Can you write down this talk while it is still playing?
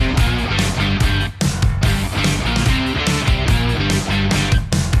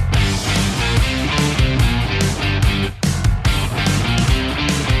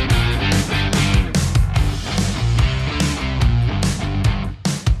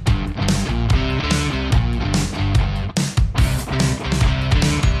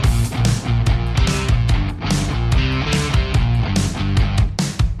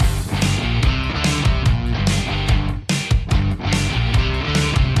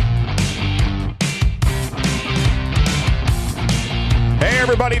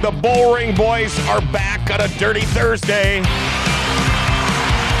everybody. The Bullring Boys are back on a Dirty Thursday.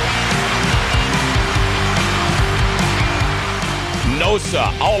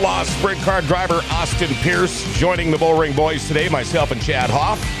 NOSA Outlaw Sprint Car driver Austin Pierce joining the Bullring Boys today. Myself and Chad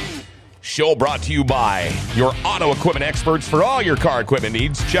Hoff. Show brought to you by your auto equipment experts for all your car equipment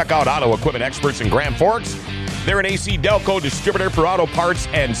needs. Check out Auto Equipment Experts in Grand Forks. They're an AC Delco distributor for auto parts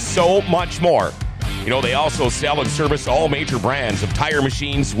and so much more. You know, they also sell and service all major brands of tire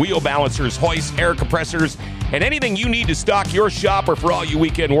machines, wheel balancers, hoists, air compressors, and anything you need to stock your shop, or for all you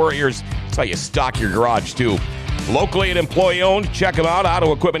weekend warriors, that's how you stock your garage too. Locally and employee-owned. Check them out.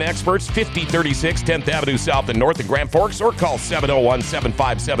 Auto Equipment Experts, 5036 10th Avenue South and North in Grand Forks, or call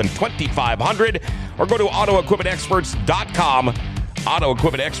 701-757-2500, or go to AutoEquipmentExperts.com. Auto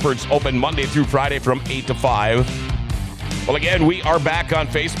Equipment Experts open Monday through Friday from 8 to 5. Well, again, we are back on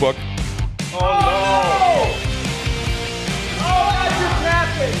Facebook. Oh, no! Oh, that just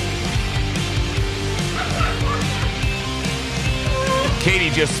happened! Katie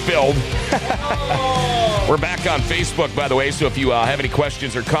just spilled. Oh. We're back on Facebook, by the way, so if you have any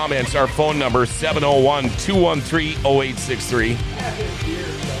questions or comments, our phone number is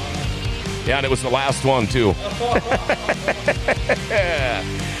 701-213-0863. Yeah, and it was the last one, too.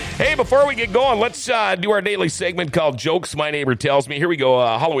 Hey, before we get going, let's do our daily segment called Jokes My Neighbor Tells Me. Here we go,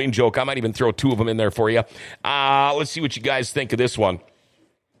 Halloween joke. I might even throw two of them in there for you. Let's see what you guys think of this one.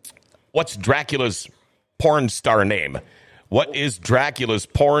 What's Dracula's porn star name? What is Dracula's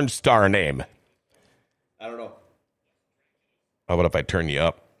porn star name? I don't know. How about if I turn you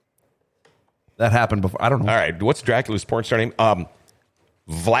up? That happened before. I don't know. All right, what's Dracula's porn star name?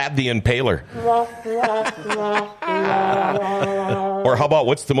 Vlad the Impaler. Or how about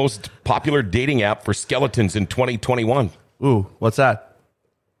what's the most popular dating app for skeletons in 2021? Ooh, what's that?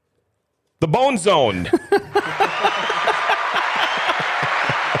 The Bone Zone.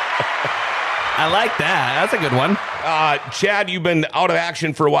 I like that. That's a good one. Chad, you've been out of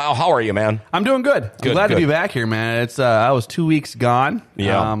action for a while. How are you, man? I'm doing good. I'm glad to be back here, man. It's I was 2 weeks gone.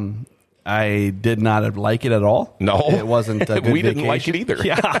 Yeah. I did not like it at all. No, it wasn't a good we didn't vacation. like it either.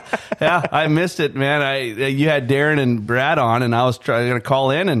 yeah, I missed it, man. You had Darren and Brad on, and I was going to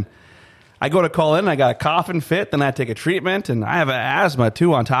call in, and I go to call in, and I got a coughing fit, then I take a treatment, and I have asthma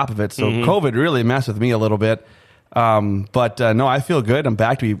too on top of it. So COVID really messed with me a little bit. But no, I feel good. I'm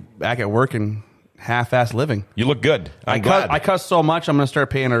back to be back at work and half-ass living. You look good. I'm glad. I cuss so much, I'm going to start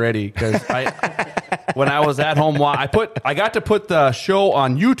paying already because when I was at home, I got to put the show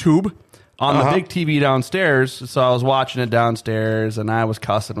on YouTube on the big TV downstairs, so I was watching it downstairs, and I was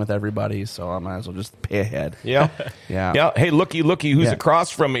cussing with everybody, so I might as well just pay ahead. Yeah. Yeah. Hey, looky, who's across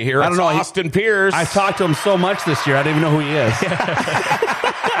from me here? I don't know. Austin Pierce. I've talked to him so much this year, I don't even know who he is.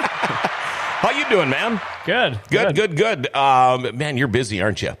 How you doing, man? Good. Man, you're busy,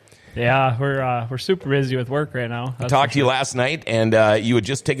 aren't you? Yeah, we're super busy with work right now. I talked to you last night, and you had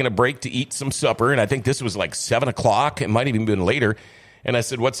just taken a break to eat some supper, and I think this was like 7 o'clock. It might have even been later. And I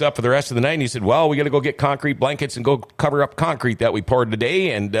said, what's up for the rest of the night? And you said, well, we got to go get concrete blankets and go cover up concrete that we poured today.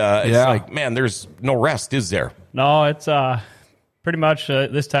 And it's like, man, there's no rest, is there? No, it's pretty much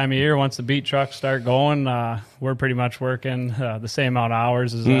this time of year. Once the beet trucks start going, we're pretty much working the same amount of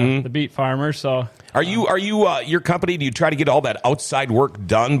hours as the beet farmers. So, are you your company? Do you try to get all that outside work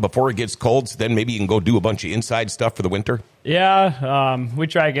done before it gets cold? So then maybe you can go do a bunch of inside stuff for the winter. Yeah, we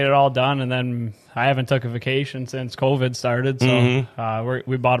try to get it all done, and then I haven't took a vacation since COVID started. So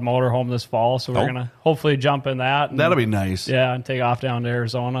we bought a motorhome this fall, so we're gonna hopefully jump in that. And, that'll be nice. Yeah, and take off down to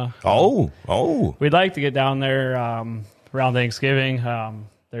Arizona. Oh, we'd like to get down there around Thanksgiving.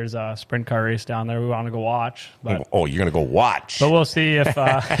 There's a sprint car race down there we want to go watch. But, you're going to go watch. But we'll see if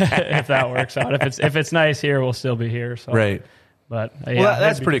if that works out. If it's nice here, we'll still be here. So. Right. But well,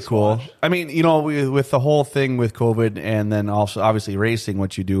 that's pretty cool. Watch. I mean, you know, with the whole thing with COVID and then also obviously racing,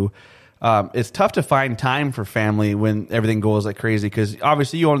 what you do, it's tough to find time for family when everything goes like crazy because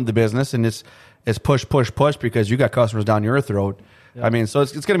obviously you own the business and it's push because you got customers down your throat. Yep. I mean, so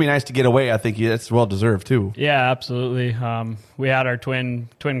it's going to be nice to get away. I think it's well deserved too. Yeah, absolutely. We had our twin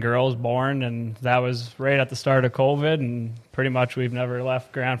girls born, and that was right at the start of COVID. And pretty much we've never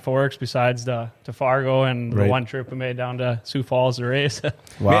left Grand Forks besides to Fargo and the one trip we made down to Sioux Falls to race. Man,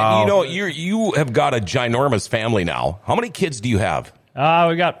 Wow. you know, you have got a ginormous family now. How many kids do you have?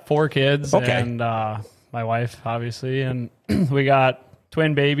 We got 4 kids, okay, and my wife obviously, and we got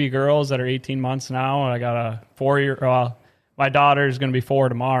twin baby girls that are 18 months now. And I got a 4-year. My daughter is going to be 4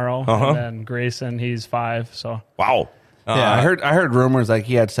 tomorrow, and then Grayson, he's 5. So wow. Yeah, I heard rumors like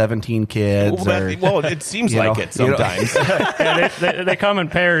he had 17 kids. Well, it seems like it sometimes. Yeah, they come in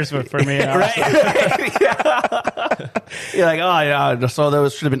pairs for me. Right? You're like, oh, yeah, so there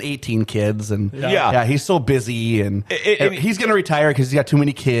should have been 18 kids. And yeah, he's so busy. And he's going to retire because he's got too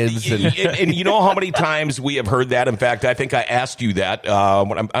many kids. And you know how many times we have heard that? In fact, I think I asked you that. I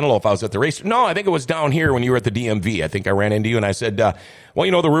don't know if I was at the race. No, I think it was down here when you were at the DMV. I think I ran into you and I said, well,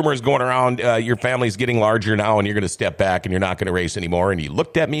 you know, the rumor is going around, your family's getting larger now and you're going to step back and you're not going to race anymore. And you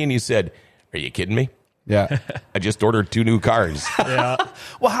looked at me and you said, are you kidding me? Yeah. I just ordered 2 new cars. Yeah.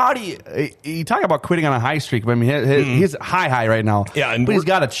 Well, how do you talk about quitting on a high streak? I mean, he's high right now. Yeah, but he's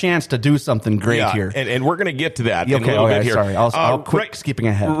got a chance to do something great here. And we're going to get to that in a okay, little bit here. Sorry, I'll quit skipping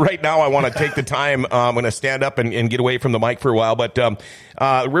ahead. Right now, I want to take the time. I'm going to stand up and get away from the mic for a while. But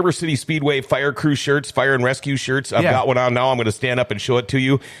River City Speedway Fire Crew shirts, Fire and Rescue shirts. I've got one on now. I'm going to stand up and show it to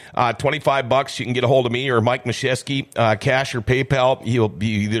you. $25. You can get a hold of me or Mike Mashesky, cash or PayPal. He'll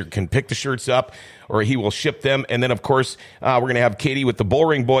either can pick the shirts up or he will ship them. And then, of course, we're going to have Katie with the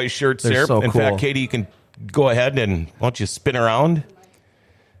Bullring Boys shirts there. So in fact, Katie, you can go ahead and why don't you spin around?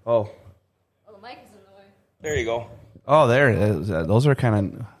 Oh, the mic is in the way. There you go. Oh, there it is. Those are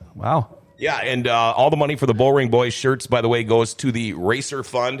kind of, wow. Yeah, and all the money for the Bullring Boys shirts, by the way, goes to the Racer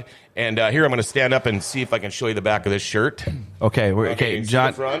Fund. And here, I'm going to stand up and see if I can show you the back of this shirt. Okay,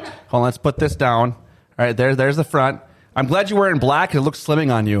 John, front. hold on, let's put this down. All right, there's the front. I'm glad you're wearing black. It looks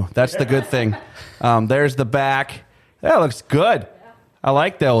slimming on you. That's the good thing. There's the back. That looks good. I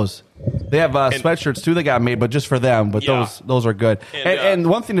like those. They have sweatshirts, too, that got made, but just for them. But those are good. And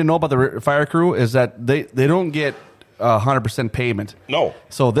one thing to know about the fire crew is that they don't get 100% payment. No.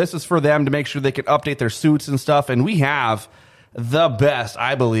 So this is for them to make sure they can update their suits and stuff. And we have the best,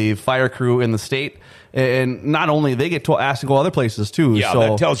 I believe, fire crew in the state. And not only they get asked to go other places too. Yeah, so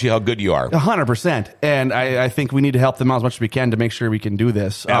that tells you how good you are. 100%. And I think we need to help them out as much as we can to make sure we can do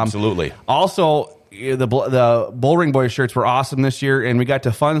this. Absolutely. Also, the Bullring Boys shirts were awesome this year, and we got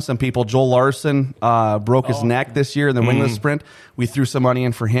to fund some people. Joel Larson broke his neck this year in the wingless sprint. We threw some money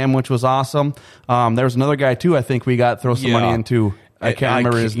in for him, which was awesome. There was another guy too. I think we got throw some money into. I can't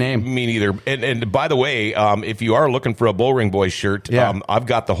remember his name. Me neither. And by the way, if you are looking for a Bullring Boys shirt, I've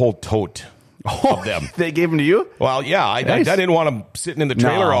got the whole tote of them. They gave them to you? Well, yeah. I didn't want them sitting in the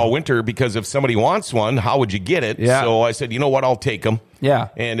trailer all winter because if somebody wants one, how would you get it? Yeah. So I said, you know what? I'll take them. Yeah.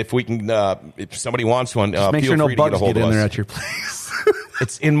 And if we can, if somebody wants one, make feel sure no free to bugs get a hold get of in us. there at your place.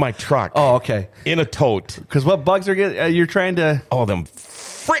 It's in my truck. Oh, okay. In a tote. Because what bugs are you're trying to? Oh, them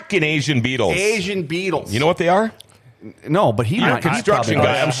freaking Asian beetles. Asian beetles. You know what they are? No, but You're a construction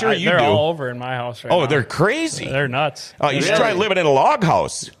guy. I'm sure you they're do. They're all over in my house right now. Oh, they're crazy. They're nuts. Oh, you should try living in a log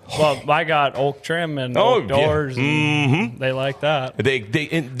house. Well, I got oak trim and oak doors. And They like that.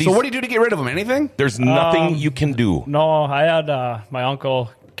 So what do you do to get rid of them? Anything? There's nothing you can do. No, I had my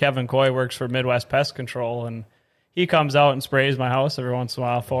uncle, Kevin Coy, works for Midwest Pest Control, and he comes out and sprays my house every once in a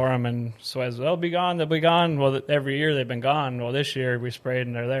while for him and says, they'll be gone. Well, every year they've been gone. Well, this year we sprayed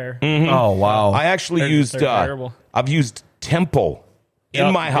and they're there. Mm-hmm. Oh, wow. I actually I've used Tempo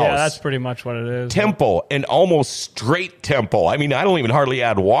in my house. Yeah, that's pretty much what it is. Tempo and almost straight Tempo. I mean, I don't even hardly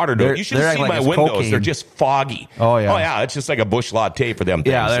add water to it. You should see my windows. Cocaine. They're just foggy. Oh, yeah. Oh, yeah. It's just like a bush latte for them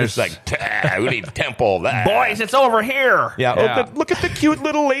things. Yeah, it's like, we need Tempo. Boys, it's over here. Yeah. Look at the cute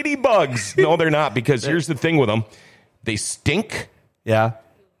little ladybugs. No, they're not, because here's the thing with them. They stink. Yeah.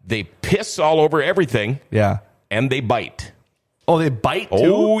 They piss all over everything. Yeah. And they bite. Oh, they bite too?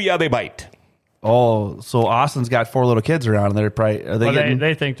 Oh, yeah, they bite. Oh, so Austin's got 4 little kids around, and they're probably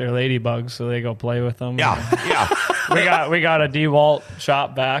they think they're ladybugs, so they go play with them. Yeah. we got a DeWalt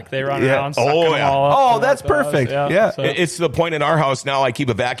shop back. They run around sucking them all up. Oh, that's perfect. Yeah. So. It's to the point in our house now I keep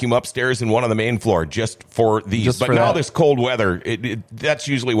a vacuum upstairs and one on the main floor just for these. But now this cold weather, that's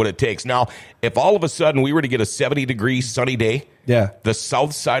usually what it takes. Now, if all of a sudden we were to get a 70-degree sunny day, the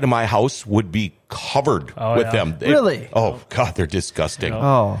south side of my house would be covered with them. Really? Oh, God, they're disgusting.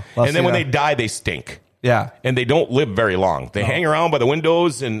 Oh. And then when they die, they stink. Yeah. And they don't live very long. They hang around by the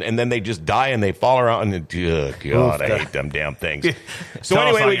windows, and then they just die, and they fall around. And, oh, God, I hate them damn things. So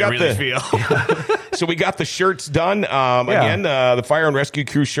anyway, we got So we got the shirts done. Again, the Fire and Rescue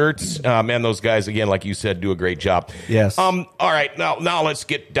Crew shirts. Man, those guys, again, like you said, do a great job. Yes. All right, now let's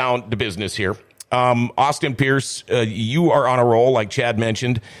get down to business here. Austin Pierce, you are on a roll, like Chad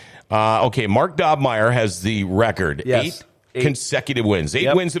mentioned. Okay, Mark Dobmeyer has the record. Yes. 8 consecutive wins.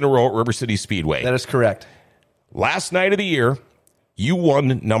 8 wins in a row at River City Speedway. That is correct. Last night of the year, you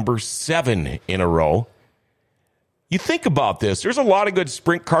won number 7 in a row. You think about this. There's a lot of good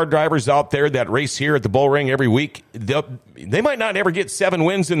sprint car drivers out there that race here at the Bull Ring every week. They might not ever get 7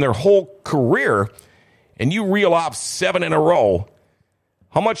 wins in their whole career. and you reel off 7 in a row,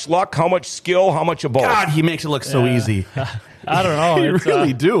 how much luck, how much skill, how much of both? God, he makes it look so easy. I don't know. You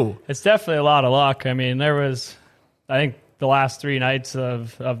really do. It's definitely a lot of luck. I mean, there was, I think, the last 3 nights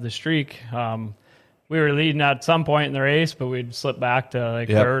of the streak, we were leading at some point in the race, but we'd slip back to like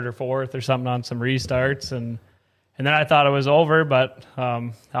third or fourth or something on some restarts, and then I thought it was over, but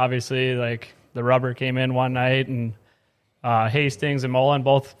obviously, like the rubber came in one night, and Hastings and Mullen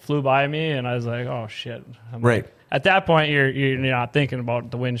both flew by me, and I was like, oh shit! Right. At that point, you're not thinking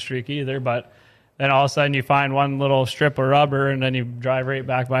about the win streak either, but then all of a sudden you find one little strip of rubber, and then you drive right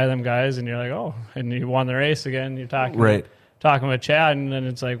back by them guys, and you're like, oh, and you won the race again. You're talking with Chad, and then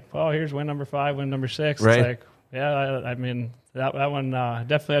it's like, oh, here's win number 5, win number 6. Right. It's like, yeah, I mean, that one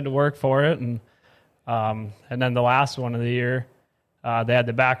definitely had to work for it, and then the last one of the year, they had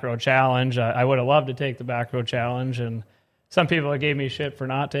the back row challenge. I would have loved to take the back row challenge, and some people gave me shit for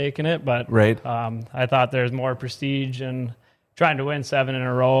not taking it, but I thought there's more prestige in trying to win 7 in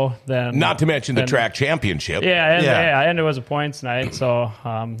a row than not to mention the track championship. And it was a points night, so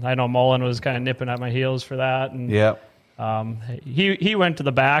I know Mullen was kind of nipping at my heels for that, and he went to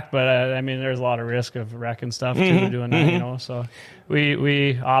the back, but I mean there's a lot of risk of wrecking stuff too doing that, so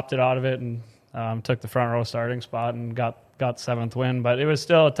we opted out of it and took the front row starting spot and got 7th win, but it was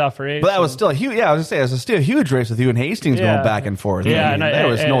still a tough race. But that was still a huge. Yeah, I was gonna say it was still a huge race with you and Hastings going back and forth. Yeah, there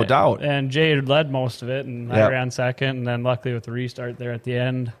was no doubt. And Jay led most of it, and I ran second, and then luckily with the restart there at the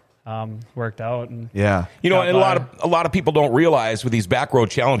end, worked out. And and a lot of people don't realize with these back row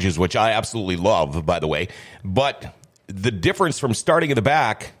challenges, which I absolutely love, by the way, but the difference from starting in the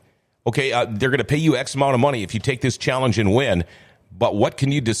back. Okay, they're going to pay you X amount of money if you take this challenge and win, but what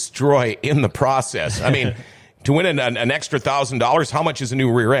can you destroy in the process? I mean. To win an extra $1,000, how much is a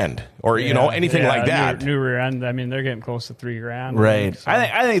new rear end, or anything like that? New rear end. I mean, they're getting close to $3,000. Right. So.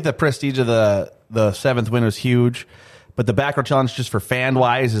 I think the prestige of the 7th win was huge, but the back row challenge, just for fan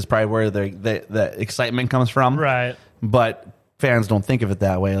wise, is probably where the excitement comes from. Right. But fans don't think of it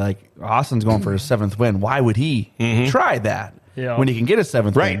that way. Like Austin's going for his 7th win. Why would he try that when he can get a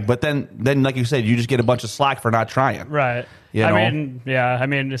 7th win? But then, like you said, you just get a bunch of slack for not trying. Right. I mean,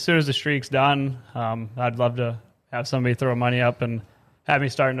 as soon as the streak's done, I'd love to have somebody throw money up and have me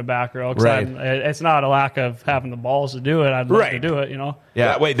start in the back row. Right. It's not a lack of having the balls to do it. I'd love to do it,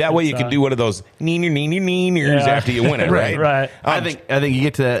 Yeah. That way you can do one of those neeners after you win it, right? Right. I think you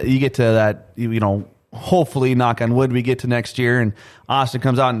get to that, hopefully, knock on wood, we get to next year and Austin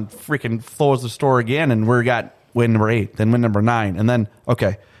comes out and freaking floors the store again, and we got win number 8, then win number 9, and then I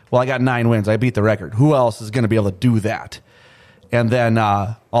got 9 wins. I beat the record. Who else is going to be able to do that? And then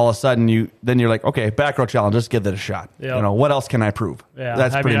all of a sudden you're like, okay, back row challenge, let's give that a shot. Yep. What else can I prove? Yeah,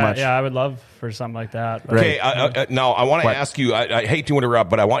 that's pretty much. I would love for something like that. But. Okay, now I want to ask you. I hate to interrupt,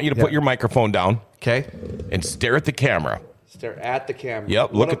 but I want you to put your microphone down. Okay, and stare at the camera. Stare at the camera.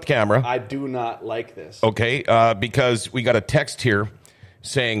 Yep, look at the camera. I do not like this. Okay, because we got a text here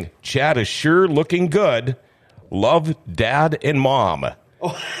saying Chad is sure looking good. Love, Dad and Mom.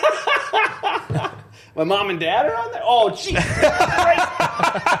 My mom and dad are on there? Oh, jeez.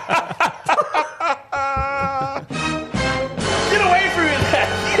 Get away from me with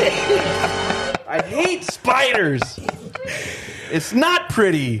that. I hate spiders. It's not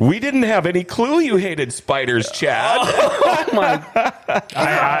pretty. We didn't have any clue you hated spiders, Chad. Oh, my.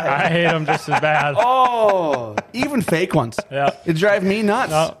 I hate them just as bad. Oh, even fake ones. Yeah. It drives me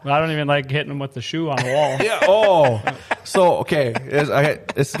nuts. No, I don't even like hitting them with the shoe on the wall. Yeah. Oh. So, okay.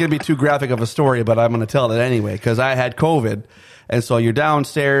 This is going to be too graphic of a story, but I'm going to tell it anyway because I had COVID. And so you're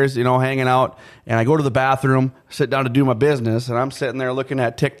downstairs, hanging out, and I go to the bathroom, sit down to do my business, and I'm sitting there looking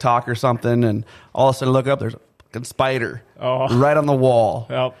at TikTok or something, and all of a sudden I look up, there's a fucking spider right on the wall.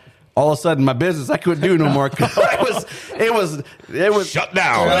 Yep. All of a sudden, my business, I couldn't do no more. It was shut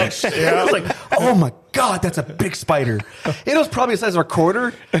down. I was like, oh my God, that's a big spider. It was probably the size of a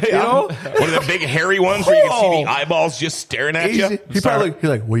quarter, One of the big hairy ones where you can see the eyeballs just staring at you. He's like,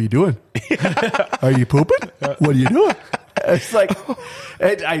 what are you doing? Are you pooping? What are you doing? It's like,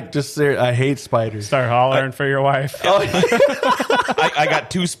 I hate spiders. Start hollering for your wife. I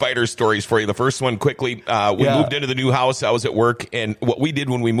got 2 spider stories for you. The first one, quickly. We moved into the new house. I was at work, and what we did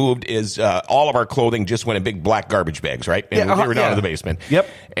when we moved is all of our clothing just went in big black garbage bags, right? And we were down in the basement. Yep.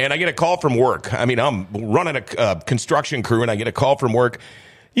 And I get a call from work. I mean, I'm running a construction crew, and I get a call from work.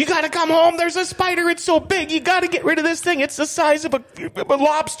 You got to come home. There's a spider. It's so big. You got to get rid of this thing. It's the size of a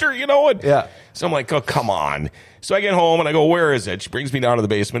lobster, And so I'm like, oh, come on. So I get home and I go, where is it? She brings me down to the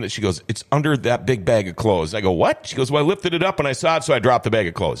basement and she goes, it's under that big bag of clothes. I go, what? She goes, well, I lifted it up and I saw it, so I dropped the bag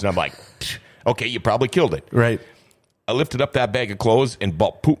of clothes. And I'm like, okay, you probably killed it. Right. I lifted up that bag of clothes and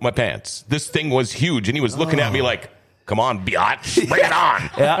pooped my pants. This thing was huge, and he was looking at me like, come on, biatch, bring it on.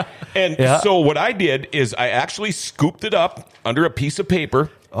 Yeah. And so what I did is I actually scooped it up under a piece of paper,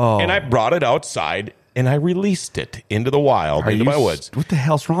 and I brought it outside, and I released it into the wild, into my woods. What the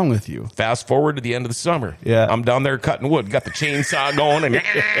hell's wrong with you? Fast forward to the end of the summer. Yeah. I'm down there cutting wood, got the chainsaw going, and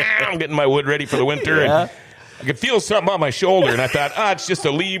I'm getting my wood ready for the winter. Yeah. And I could feel something on my shoulder, and I thought, it's just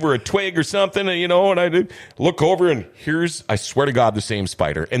a leaf or a twig or something, and I did look over, and I swear to God, the same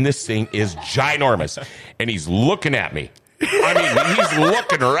spider, and this thing is ginormous, and he's looking at me. I mean, he's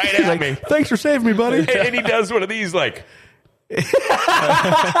looking right at me. Thanks for saving me, buddy. And he does one of these, like,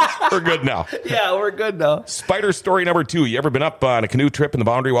 we're good now. Yeah, we're good now. Spider story number 2. You ever been up on a canoe trip in the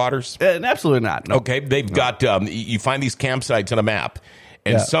Boundary Waters? Absolutely not. No. Okay, they've got, you find these campsites on a map,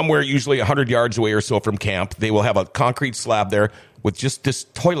 and somewhere usually 100 yards away or so from camp, they will have a concrete slab there with just this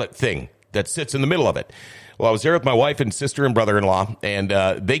toilet thing that sits in the middle of it. Well, I was there with my wife and sister and brother-in-law, and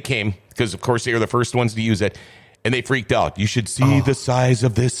they came, because of course they were the first ones to use it, and they freaked out. You should see the size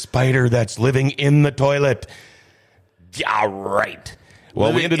of this spider that's living in the toilet. Yeah, right.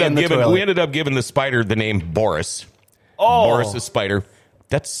 Well, we ended up giving the spider the name Boris. Boris the spider.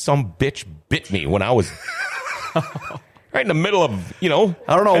 That some bitch bit me when I was right in the middle of, I don't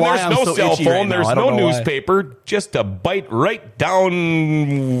know and why there's I'm no so cell itchy phone, right now. there's I don't no know why. newspaper, just a bite right down.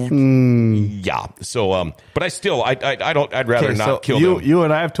 Yeah. So, but I'd rather not kill them. You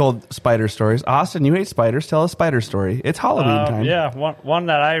and I have told spider stories. Austin, you hate spiders. Tell a spider story. It's Halloween time. Yeah, one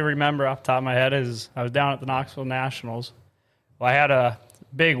that I remember off the top of my head is I was down at the Knoxville Nationals. Well, I had a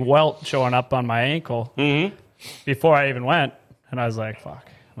big welt showing up on my ankle before I even went, and I was like, fuck.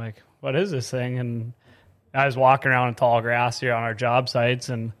 I'm like, what is this thing? And I was walking around in tall grass here on our job sites,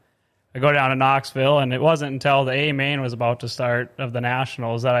 and I go down to Knoxville, and it wasn't until the A main was about to start of the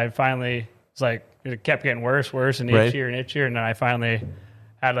Nationals that I finally, it's like, it kept getting worse and itchier and itchier, and then I finally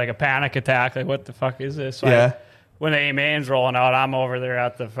had like a panic attack, like, what the fuck is this? So when the A main's rolling out, I'm over there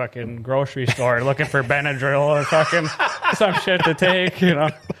at the fucking grocery store looking for Benadryl or fucking some shit to take,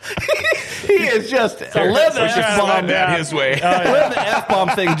 He is just let the F-bomb that his way. Let the F-bomb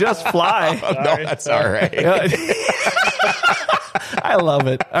thing just fly. No, that's all right. I love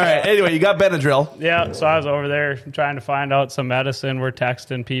it. All right. Anyway, you got Benadryl. Yeah, so I was over there trying to find out some medicine. We're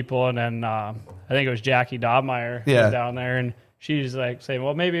texting people, and then I think it was Jackie Dobmeyer was down there, and she's like saying,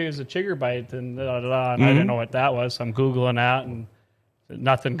 well, maybe it was a chigger bite, and da-da-da, and I didn't know what that was, so I'm Googling that, and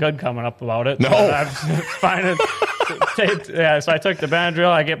nothing good coming up about it. No. So I'm finding... so I took the Benadryl.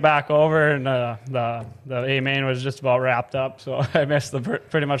 I get back over, and the A main was just about wrapped up, so I missed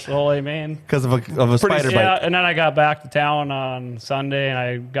pretty much the whole A main because of a spider bite. Yeah, and then I got back to town on Sunday, and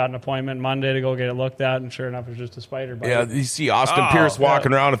I got an appointment Monday to go get it looked at, and sure enough, it was just a spider bite. Yeah, you see Austin Pierce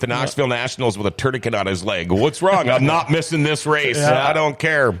walking around at the Knoxville Nationals with a tourniquet on his leg. What's wrong? I'm not missing this race. I don't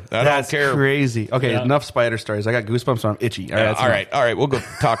care. That's don't care. Crazy. Okay, enough spider stories. I got goosebumps, so I'm itchy. All right. We'll go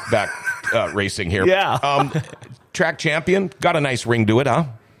talk back racing here. Yeah. Track champion, got a nice ring to it, huh?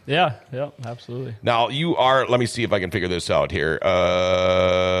 Yeah, absolutely. Now you are. Let me see if I can figure this out here.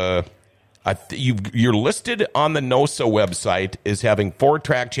 You're listed on the NOSA website as having 4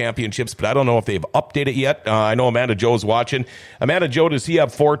 track championships, but I don't know if they've updated yet. I know Amanda Joe's watching. Amanda Joe, does he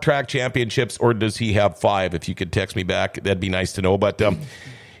have 4 track championships, or does he have 5? If you could text me back, that'd be nice to know. But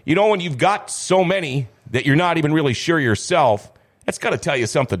when you've got so many that you're not even really sure yourself, that's got to tell you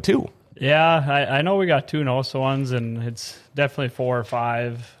something too. Yeah, I know we got 2 NOSA ones, and it's definitely 4 or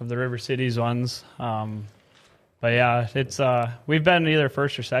 5 of the River Cities ones. But yeah, it's we've been either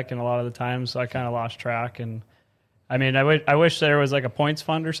first or second a lot of the time, so I kind of lost track. And I mean, I wish there was like a points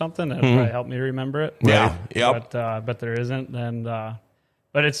fund or something that would probably help me remember it. Yeah, yep. But there isn't, and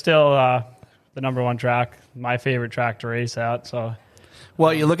but it's still the number 1 track, my favorite track to race at. So,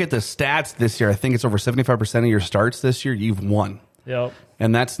 well, you look at the stats this year. I think it's over 75% of your starts this year you've won. Yep.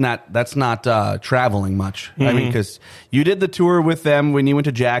 And that's not traveling much. I mean, because you did the tour with them when you went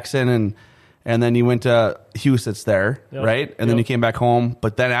to Jackson, and then you went to Huset's there, right? And then you came back home.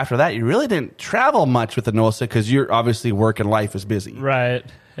 But then after that, you really didn't travel much with the NOSA because you're obviously work and life is busy. Right.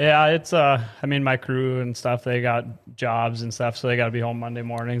 Yeah, it's I mean, my crew and stuff, they got jobs and stuff, so they got to be home Monday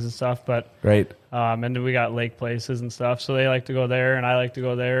mornings and stuff. But right. And then we got lake places and stuff, so they like to go there, and I like to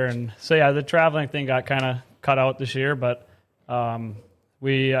go there, and so yeah, the traveling thing got kind of cut out this year, but.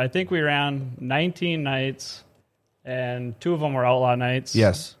 I think we ran 19 nights, and 2 of them were outlaw nights.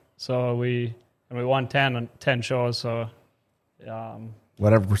 Yes. So we won 10 shows. So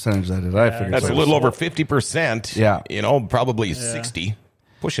whatever percentage that is, I figured that's a little over 50%. Yeah. Probably 60,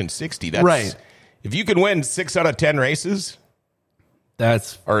 pushing 60. That's right. If you can win 6 out of 10 races,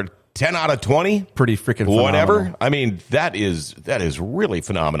 or 10 out of 20, pretty freaking whatever. phenomenal. I mean, that is really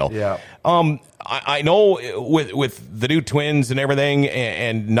phenomenal. Yeah. I know with the new twins and everything,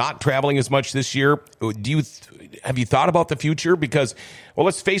 and not traveling as much this year. Have you thought about the future? Because, well,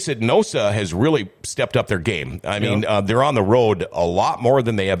 let's face it, NOSA has really stepped up their game. I mean, they're on the road a lot more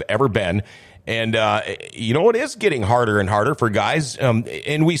than they have ever been. And, it is getting harder and harder for guys.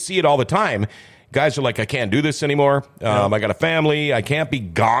 And we see it all the time. Guys are like, I can't do this anymore. I got a family. I can't be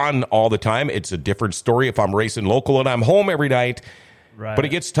gone all the time. It's a different story if I'm racing local and I'm home every night. Right. But it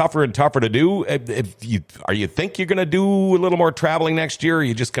gets tougher and tougher to do. Are you think you're going to do a little more traveling next year, or are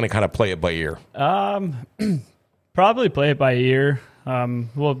you just going to kind of play it by ear? Probably play it by ear.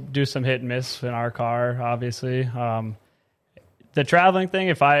 We'll do some hit and miss in our car, obviously. The traveling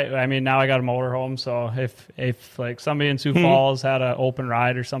thing, I mean, now I got a motorhome, so if like somebody in Sioux Falls had an open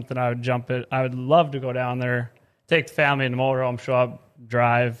ride or something, I would jump it. I would love to go down there, take the family in the motorhome, show up,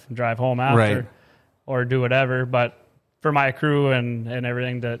 drive home after, or do whatever. But for my crew and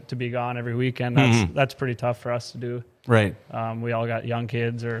everything to be gone every weekend, that's pretty tough for us to do. Right. We all got young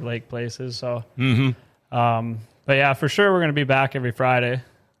kids or lake places, so. But yeah, for sure we're going to be back every Friday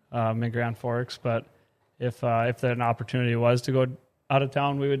in Grand Forks. But if an opportunity was to go out of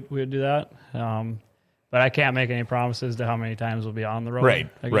town, we would do that. But I can't make any promises to how many times we'll be on the road. Right,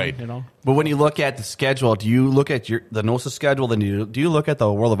 again, right. But when you look at the schedule, do you look at the NOSA schedule? Then do you look at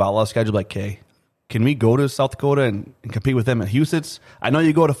the World of Outlaws schedule? Like, okay, can we go to South Dakota and compete with them at Huset's? I know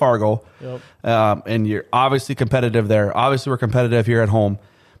you go to Fargo, and you're obviously competitive there. Obviously, we're competitive here at home.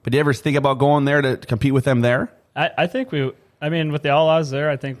 But do you ever think about going there to compete with them there? I think with the Outlaws there,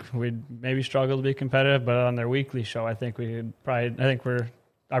 I think we'd maybe struggle to be competitive, but on their weekly show, I think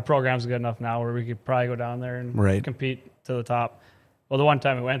our program's good enough now where we could probably go down there and compete to the top. Well, the one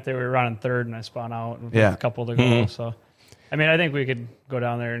time we went there, we were running third, and I spun out with a couple to go. So, I mean, I think we could go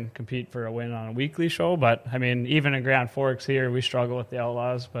down there and compete for a win on a weekly show, but, I mean, even in Grand Forks here, we struggle with the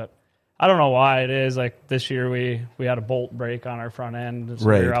Outlaws, but I don't know why it is. Like, this year we had a bolt break on our front end, so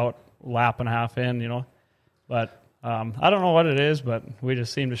we were out lap and a half in, But I don't know what it is, but we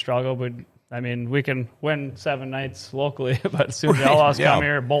just seem to struggle. But I mean, we can win 7 nights locally, but as soon as the Outlaws come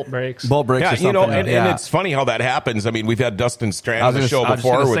here, bolt breaks. Bolt breaks. Yeah, or something. and it's funny how that happens. I mean, we've had Dustin Strand on the show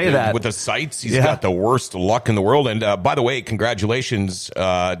before with the sites. He's got the worst luck in the world. And by the way, congratulations,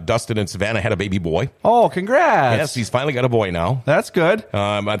 Dustin and Savannah had a baby boy. Oh, congrats! Yes, he's finally got a boy now. That's good.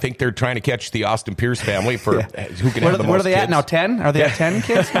 I think they're trying to catch the Austin Pierce family for who can have the most. What are they kids. at now? 10? Are they at 10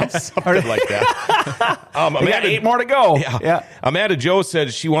 kids? Something like that. They got 8 more to go. Yeah. Amanda Joe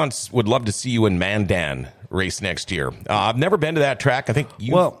said she would love to see you in Mandan race next year. I've never been to that track. I think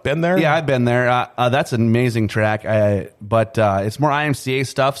you've been there. Yeah, I've been there. That's an amazing track. But it's more IMCA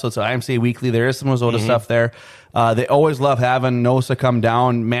stuff, so it's IMCA weekly. There is some Minnesota stuff there. They always love having NOSA come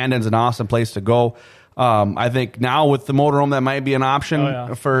down. Mandan's an awesome place to go. I think now with the motorhome, that might be an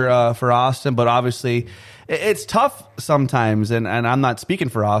option for Austin, but obviously it's tough sometimes. And I'm not speaking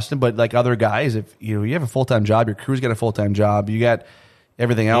for Austin, but like other guys, if you have a full-time job, your crew's got a full-time job, you got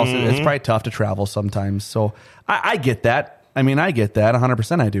everything else, it's probably tough to travel sometimes. So I get that. I mean, I get that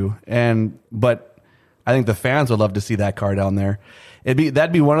 100%. I do. But I think the fans would love to see that car down there.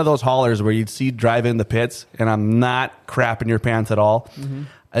 That'd be one of those haulers where you'd see drive in the pits, and I'm not crapping your pants at all.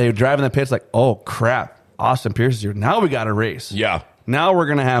 You're driving the pits like, oh crap, Austin Pierce is here. Now we got a race. Yeah. Now we're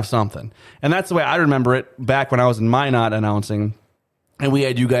gonna have something, and that's the way I remember it back when I was in Minot announcing, and we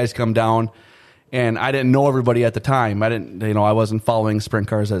had you guys come down. And I didn't know everybody at the time. I wasn't following sprint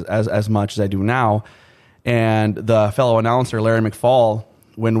cars as much as I do now. And the fellow announcer, Larry McFall,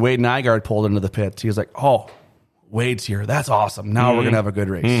 when Wade Nygaard pulled into the pits, he was like, oh, Wade's here. That's awesome. Now we're going to have a good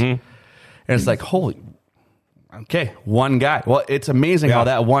race. And it's like, okay, one guy. Well, it's amazing how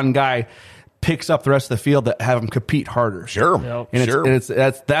that one guy picks up the rest of the field that have them compete harder. Sure. And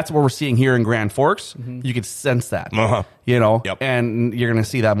that's what we're seeing here in Grand Forks. You can sense that, and you're going to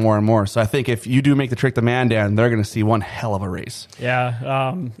see that more and more. So I think if you do make the trip to Mandan, they're going to see one hell of a race.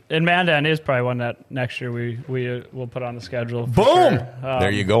 Yeah. And Mandan is probably one that next year we will put on the schedule. Boom. Sure.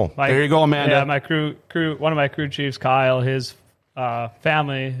 There you go. There you go, Amanda. Yeah, my crew, one of my crew chiefs, Kyle, his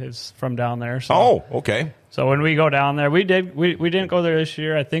family is from down there. So. Oh, okay. So when we go down there, we didn't go there this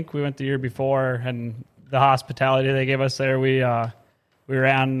year. I think we went the year before, and the hospitality they gave us there, we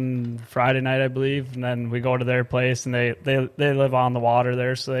ran Friday night, I believe, and then we go to their place, and they live on the water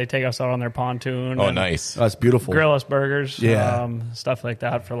there, so they take us out on their pontoon. Oh, nice. That's beautiful. Grill us burgers, stuff like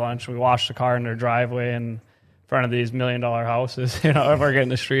that for lunch. We wash the car in their driveway in front of these $1 million houses. If we're getting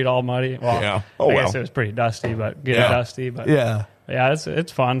the street all muddy. Well, yeah. I guess it was pretty dusty, but dusty. But yeah. Yeah,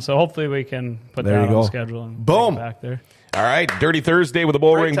 it's fun. So hopefully we can put that on the schedule and boom get back there. All right, Dirty Thursday with the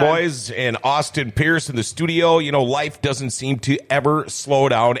Bullring time. Boys and Austin Pierce in the studio. You know, life doesn't seem to ever slow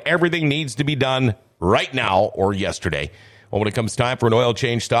down. Everything needs to be done right now or yesterday. Well, when it comes time for an oil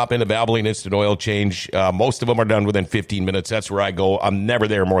change, stop into Valvoline Instant Oil Change. Most of them are done within 15 minutes. That's where I go. I'm never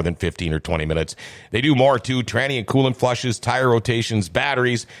there more than 15 or 20 minutes. They do more, too. Tranny and coolant flushes, tire rotations,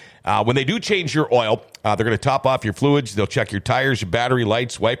 batteries. When they do change your oil, they're going to top off your fluids. They'll check your tires, your battery,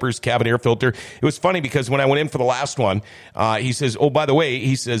 lights, wipers, cabin air filter. It was funny because when I went in for the last one, he says, oh, by the way,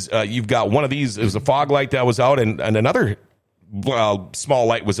 he says, you've got one of these. It was a fog light that was out and another small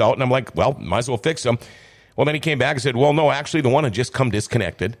light was out. And I'm like, well, might as well fix them. Well, then he came back and said, well, no, actually, the one had just come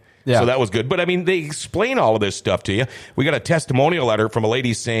disconnected. Yeah. So that was good. But, I mean, they explain all of this stuff to you. We got a testimonial letter from a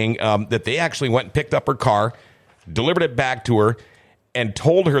lady saying that they actually went and picked up her car, delivered it back to her, and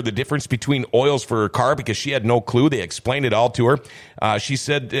told her the difference between oils for her car because she had no clue. They explained it all to her. She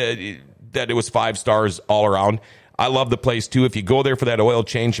said that it was 5 stars all around. I love the place, too. If you go there for that oil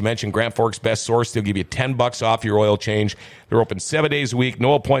change, you mentioned Grand Forks Best Source. They'll give you $10 off your oil change. They're open 7 days a week.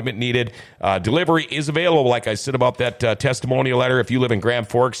 No appointment needed. Delivery is available, like I said about that testimonial letter. If you live in Grand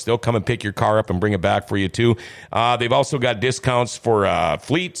Forks, they'll come and pick your car up and bring it back for you, too. They've also got discounts for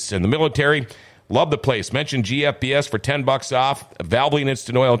fleets and the military. Love the place. Mention GFBS for $10 off. Valvoline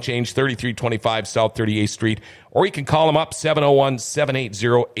Instant Oil Change, 3325 South 38th Street. Or you can call them up,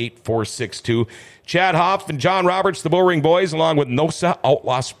 701-780-8462. Chad Hoff and John Roberts, the Bullring Boys, along with NOSA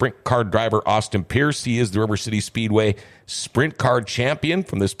Outlaw Sprint Car driver Austin Pierce. He is the River City Speedway Sprint Car champion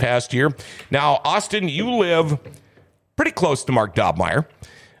from this past year. Now, Austin, you live pretty close to Mark Dobmeyer.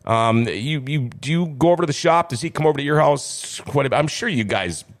 Do you go over to the shop? Does he come over to your house? I'm sure you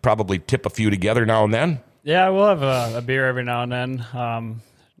guys probably tip a few together now and then. Yeah, we'll have a beer every now and then.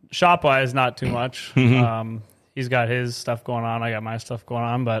 Shop-wise, not too much. Mm-hmm. He's got his stuff going on. I got my stuff going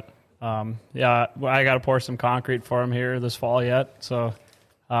on. But, yeah, I got to pour some concrete for him here this fall yet. So,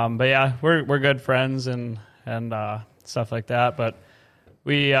 but, yeah, we're good friends and stuff like that. But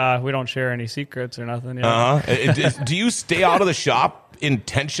we don't share any secrets or nothing. You know? Do you stay out of the shop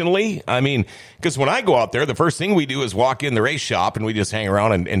intentionally? I mean, because when I go out there, the first thing we do is walk in the race shop and we just hang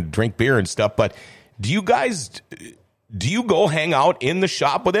around and drink beer and stuff. But do you go hang out in the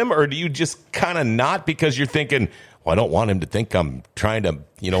shop with him, or do you just kind of not because you're thinking, well, I don't want him to think I'm trying to,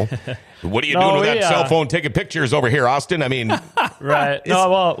 what are you doing with that cell phone taking pictures over here, Austin? I mean, right.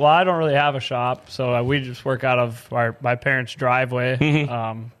 No, well, I don't really have a shop, so we just work out of my parents' driveway,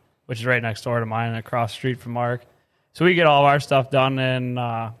 which is right next door to mine, across the street from Mark. So we get all of our stuff done, and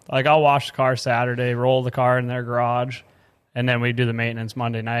I'll wash the car Saturday, roll the car in their garage, and then we do the maintenance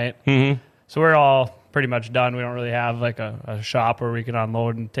Monday night. Mm-hmm. So we're all pretty much done. We don't really have like a shop where we can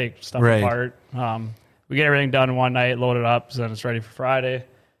unload and take stuff apart. We get everything done in one night, load it up, so then it's ready for Friday.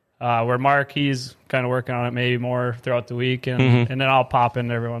 Where Mark, he's kind of working on it maybe more throughout the week, and then I'll pop in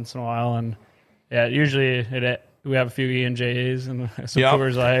every once in a while. And yeah, usually we have a few E&Js and some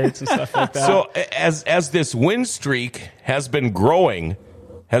Coors Lights and stuff like that. So as this win streak has been growing,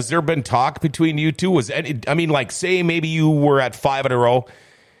 has there been talk between you two? Say maybe you were at 5 in a row.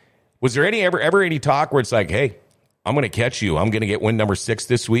 Was there ever any talk where it's like, hey, I'm going to catch you. I'm going to get win number 6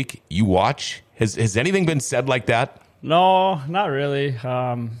 this week. You watch. Has anything been said like that? No, not really.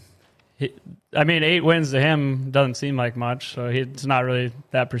 8 wins to him doesn't seem like much, so it's not really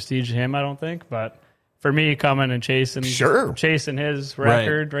that prestige to him, I don't think. But for me, coming and chasing his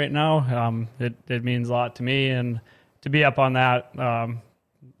record right now, it means a lot to me. And to be up on that,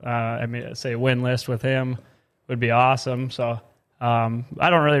 say win list with him would be awesome. So I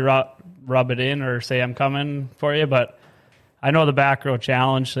don't really rub it in or say I'm coming for you, but I know the back row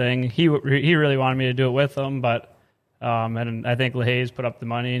challenge thing. He really wanted me to do it with him, but and I think LaHaye's put up the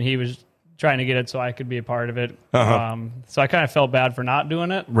money, and he was trying to get it so I could be a part of it. So I kind of felt bad for not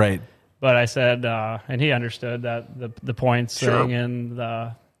doing it. Right. But I said, and he understood that the points thing and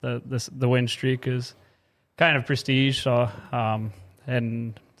the win streak is kind of prestige. So so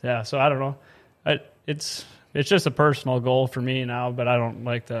I don't know. It's just a personal goal for me now, but I don't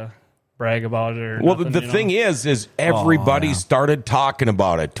like to brag about it. The thing is everybody started talking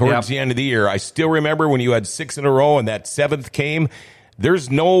about it towards the end of the year. I still remember when you had 6 in a row and that 7th came.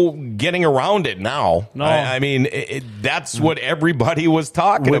 There's no getting around it now. No. That's what everybody was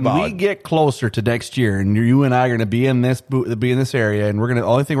talking about. When we get closer to next year, and you and I are going to be in this area, and the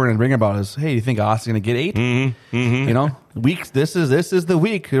only thing we're going to bring about is, hey, you think Austin's going to get 8? Mm-hmm. Mm-hmm. This is the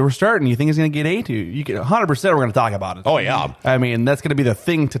week we're starting. You think he's going to get 8? You get 100%. We're going to talk about it. Oh yeah. That's going to be the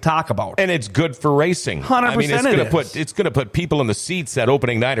thing to talk about, and it's good for racing. 100%. It's going to put people in the seats that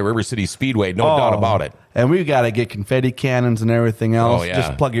opening night at River City Speedway. No doubt about it. And we've got to get confetti cannons and everything else. Oh, yeah.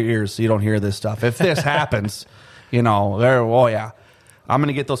 Just plug your ears so you don't hear this stuff. If this happens, Oh yeah, I'm going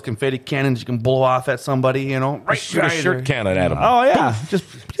to get those confetti cannons you can blow off at somebody, right. Shoot a shirt cannon at him. Oh yeah, just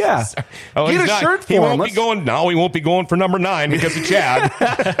yeah. Get a shirt for him. He won't be going for number 9 because of Chad.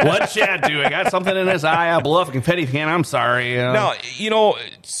 What's Chad doing? Got something in his eye. I blew up a confetti cannon. I'm sorry. Now,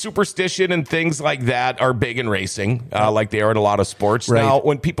 superstition and things like that are big in racing, like they are in a lot of sports. Right. Now,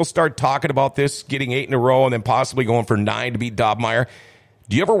 when people start talking about this, getting 8 in a row and then possibly going for 9 to beat Dobmeyer,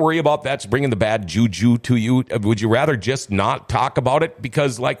 do you ever worry about that's bringing the bad juju to you? Would you rather just not talk about it?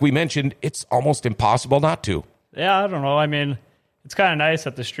 Because like we mentioned, it's almost impossible not to. Yeah, I don't know. I mean, it's kind of nice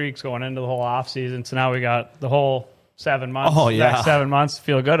that the streak's going into the whole off season. So now we got the whole 7 months. Oh, yeah. Next 7 months to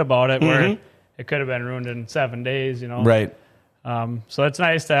feel good about it, where it could have been ruined in 7 days, Right. So it's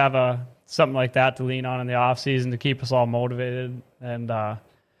nice to have something like that to lean on in the off season to keep us all motivated and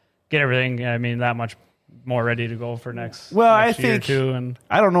get everything, that much more ready to go for next I year think too. And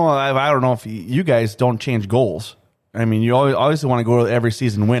I don't know if you guys don't change goals. I mean, you always want to go every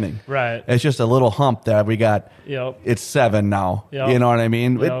season winning. Right. It's just a little hump that we got. Yep. It's 7 now. Yep. You know what I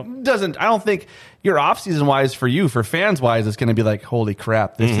mean? Yep. It doesn't. I don't think your off season wise for you, for fans wise, it's going to be like, holy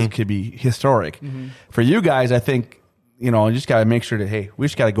crap, this could be historic. For you guys, I think you just got to make sure that we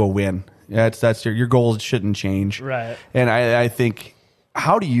just got to go win. Yeah, that's your goals shouldn't change. Right. And I think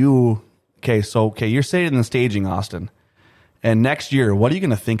how do you? Okay, you're staying in the staging, Austin. And next year, what are you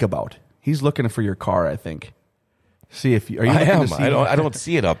going to think about? He's looking for your car, I think. See if you are you. I looking am. to see, I don't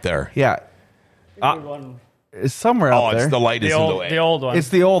see it up there. Yeah, it's somewhere out there. It's the light is in the way. The old one. It's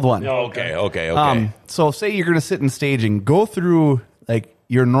the old one. Okay. So say you're going to sit in staging. Go through like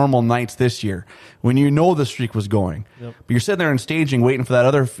your normal nights this year when you know the streak was going. But you're sitting there in staging waiting for that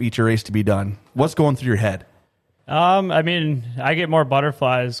other feature race to be done. What's going through your head? I get more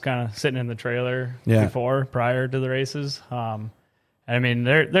butterflies kind of sitting in the trailer prior to the races.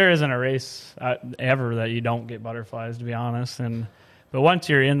 There isn't a race ever that you don't get butterflies, to be honest. But once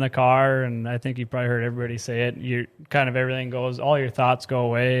you're in the car, and I think you probably heard everybody say it, you kind of everything goes, all your thoughts go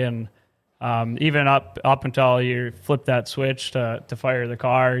away, and even up until you flip that switch to fire the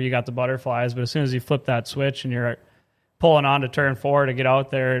car, you got the butterflies. But as soon as you flip that switch and you're pulling on to turn 4 to get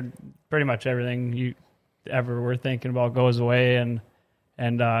out there, pretty much everything you ever were thinking about goes away, and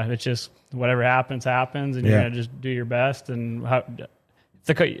it's just whatever happens, and you're gonna just do your best. And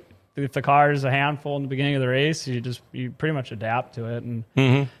if the car is a handful in the beginning of the race, you pretty much adapt to it,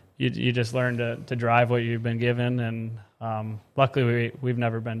 and you just learn to drive what you've been given. And luckily we've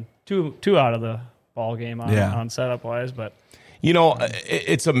never been too out of the ball game on setup wise, but.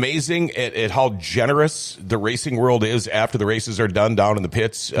 It's amazing at how generous the racing world is after the races are done down in the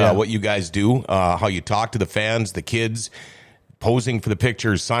pits, what you guys do, how you talk to the fans, the kids, posing for the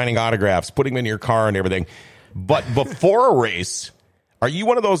pictures, signing autographs, putting them in your car and everything. But before a race, are you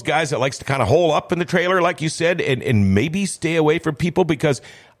one of those guys that likes to kind of hole up in the trailer, like you said, and maybe stay away from people? Because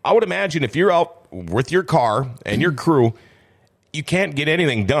I would imagine if you're out with your car and your crew, you can't get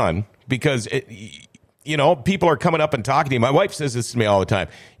anything done because people are coming up and talking to you. My wife says this to me all the time.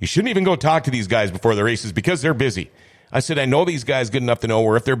 You shouldn't even go talk to these guys before the races because they're busy. I said, I know these guys good enough to know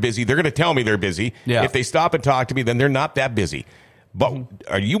where if they're busy, they're going to tell me they're busy. Yeah. If they stop and talk to me, then they're not that busy. But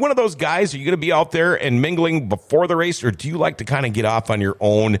are you one of those guys? Are you going to be out there and mingling before the race, or do you like to kind of get off on your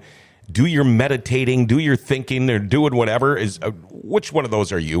own, do your meditating, do your thinking, or doing whatever? Which one of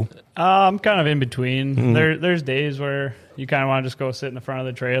those are you? I'm kind of in between. There's days where you kind of want to just go sit in the front of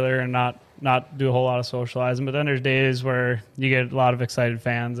the trailer and not do a whole lot of socializing. But then there's days where you get a lot of excited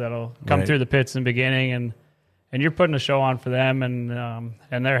fans that'll come through the pits in the beginning, and you're putting a show on for them, and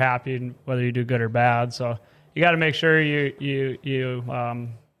they're happy whether you do good or bad. So you got to make sure you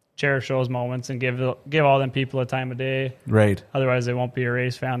cherish those moments and give all them people a time of day. Right. Otherwise, they won't be a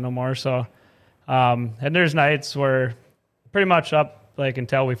race fan no more. So, and there's nights where pretty much up like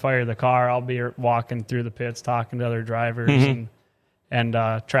until we fire the car, I'll be walking through the pits, talking to other drivers and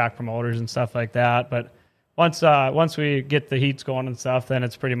track promoters and stuff like that. But once we get the heats going and stuff, then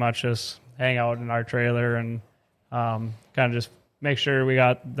it's pretty much just hang out in our trailer and kind of just make sure we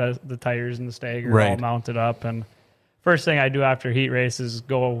got the tires and the stagger all mounted up. And first thing I do after heat race is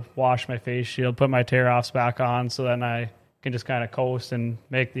go wash my face shield, put my tear-offs back on, so then I can just kind of coast and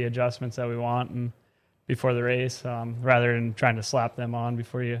make the adjustments that we want and before the race, rather than trying to slap them on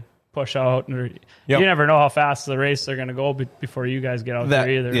before you push out. You never know how fast the race they're going to go before you guys get out there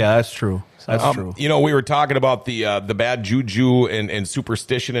either. Yeah, that's true. That's true. We were talking about the bad juju and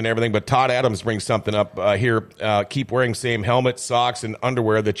superstition and everything, but Todd Adams brings something up here. Keep wearing same helmet, socks, and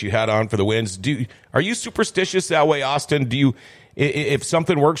underwear that you had on for the wins. Are you superstitious that way, Austin? if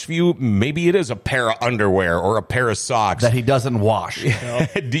something works for you, maybe it is a pair of underwear or a pair of socks that he doesn't wash.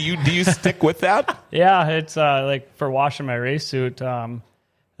 do you stick with that? Yeah, it's like for washing my race suit.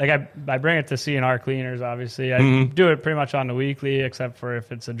 Like I bring it to C&R cleaners. Obviously, I do it pretty much on the weekly, except for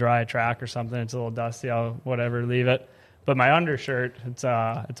if it's a dry track or something, it's a little dusty. I'll leave it. But my undershirt, it's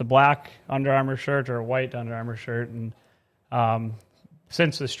a black Under Armour shirt or a white Under Armour shirt, and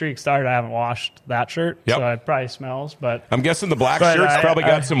since the streak started, I haven't washed that shirt, so it probably smells. But I'm guessing the black shirt's probably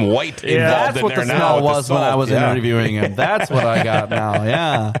got some white involved in there now. That's what the smell was when I was interviewing him. That's what I got now,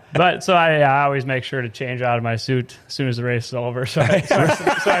 yeah. But so I always make sure to change out of my suit as soon as the race is over, so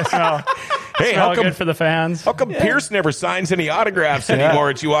I smell. Hey, how good for the fans? How come Pierce never signs any autographs anymore?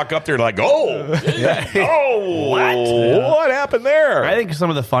 And you walk up there like, what happened there? I think some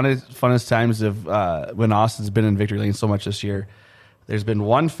of the funnest times of when Austin's been in victory lane so much this year. There's been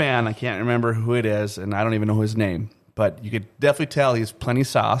one fan, I can't remember who it is, and I don't even know his name, but you could definitely tell he's plenty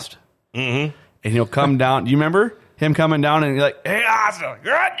sauced. Mm-hmm. And he'll come down. Do you remember him coming down and you're like, "Hey, Austin,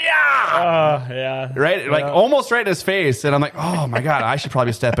 good job!" Yeah. Right? Like almost right in his face. And I'm like, oh my God, I should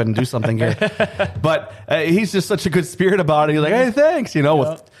probably step in and do something here. But he's just such a good spirit about it. He's like, "Hey, thanks,"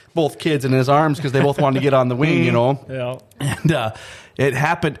 with both kids in his arms because they both wanted to get on the wing, Yeah. And it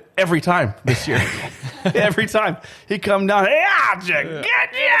happened every time this year. Every time he come down, "Hey, Austin, good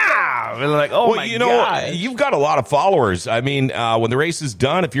job!" And they're like, "Oh my God!" You've got a lot of followers. I mean, when the race is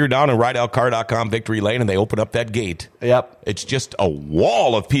done, if you're down in rideoutcar.com victory lane and they open up that gate, it's just a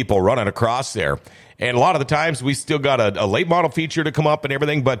wall of people running across there. And a lot of the times we still got a late model feature to come up and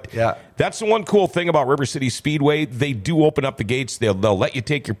everything. But that's the one cool thing about River City Speedway. They do open up the gates. They'll let you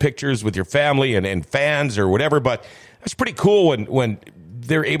take your pictures with your family and fans or whatever. But that's pretty cool when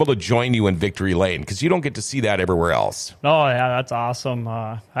they're able to join you in victory lane because you don't get to see that everywhere else. Oh, yeah, that's awesome.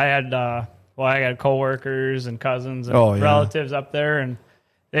 I had coworkers and cousins and relatives up there, and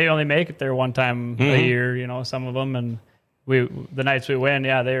they only make it there one time a year, some of them. And the nights we win,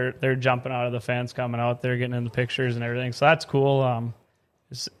 they're jumping out of the fence, coming out there, getting in the pictures and everything. So that's cool.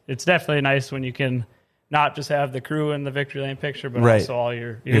 It's definitely nice when you can not just have the crew in the victory lane picture, but also all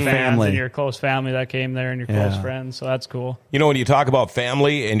your fans family and your close family that came there and your close friends. So that's cool. When you talk about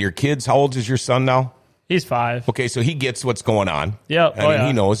family and your kids, how old is your son now? He's 5. Okay, so he gets what's going on. Yep. I mean,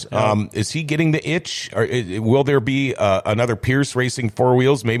 he knows. Yep. Is he getting the itch? Or will there be another Pierce racing 4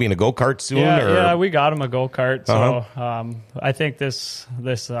 wheels, maybe in a go-kart soon? Yeah, we got him a go-kart. So I think this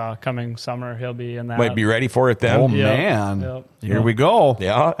coming summer he'll be in that. Might be ready for it then. Oh, man. Yep. Here we go.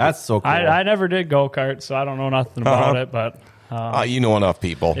 Yeah. That's so cool. I never did go-kart, so I don't know nothing about it, but... you know enough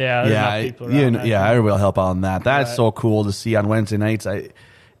people. Yeah, enough people around that. I will help out on that. That's so cool to see on Wednesday nights.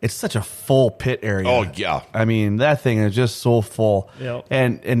 It's such a full pit area. Oh, yeah. I mean, that thing is just so full. Yep.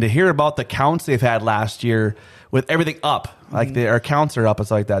 And to hear about the counts they've had last year with everything up, like our counts are up, it's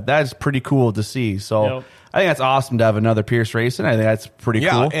like that. That is pretty cool to see. So I think that's awesome to have another Pierce racing. I think that's pretty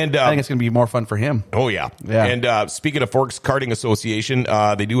cool. And I think it's going to be more fun for him. Oh, yeah. And speaking of Forks Karting Association,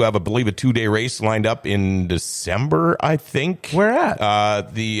 they do have, I believe, a 2-day race lined up in December, I think. Where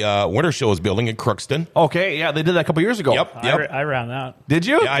at? The Winter Show is building in Crookston. Okay, yeah, they did that a couple years ago. Yep. I ran that. Did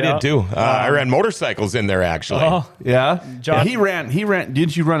you? Yeah, I did too. I ran motorcycles in there, actually. Oh, yeah. John, he ran.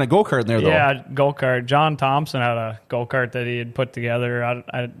 Didn't you run a go-kart in there, though? Yeah, go-kart. John Thompson had a go-kart that he had put together.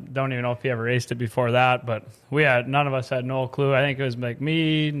 I don't even know if he ever raced it before that, but none of us had no clue. I think it was like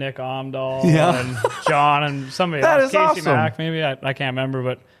me, Nick Omdahl, and John, and somebody else, Casey awesome. Mack, maybe. I can't remember,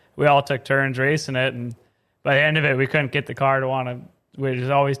 but we all took turns racing it, and by the end of it, we couldn't get the car to want to. Which is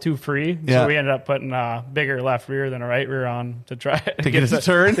always too free, so we ended up putting a bigger left rear than a right rear on to try to get it to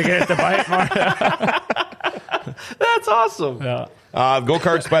turn, to get it to bite more. That's awesome. Yeah.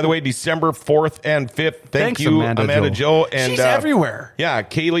 Go-karts, by the way, December 4th and 5th. Thank you, Amanda Jo. And, she's everywhere. Yeah,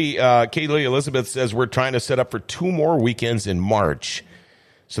 Kaylee Elizabeth says we're trying to set up for 2 more weekends in March.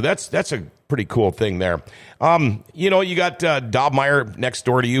 So that's a pretty cool thing there. You got Dobmeyer next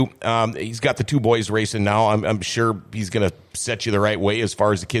door to you. He's got the 2 boys racing now. I'm sure he's going to set you the right way as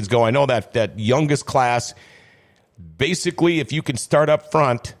far as the kids go. I know that youngest class, basically, if you can start up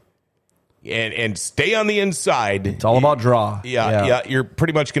front and stay on the inside. It's all about draw. Yeah, you're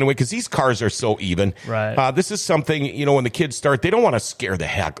pretty much going to win because these cars are so even. Right. This is something, when the kids start, they don't want to scare the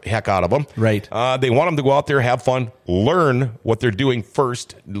heck out of them. Right. They want them to go out there, have fun, learn what they're doing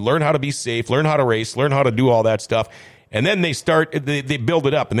first, learn how to be safe, learn how to race, learn how to do all that stuff. And then they build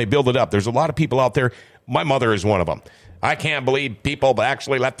it up and they build it up. There's a lot of people out there. My mother is one of them. I can't believe people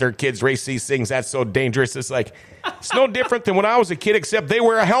actually let their kids race these things. That's so dangerous. It's like, it's no different than when I was a kid, except they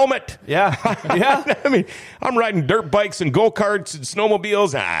wear a helmet. Yeah. Yeah. I mean, I'm riding dirt bikes and go-karts and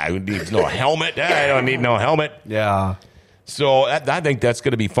snowmobiles. Who needs no helmet? I don't need no helmet. Yeah. So I think that's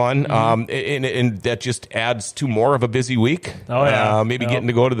going to be fun, and that just adds to more of a busy week. Oh, yeah. Maybe getting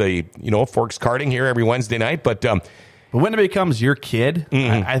to go to the Forks karting here every Wednesday night, but when it becomes your kid,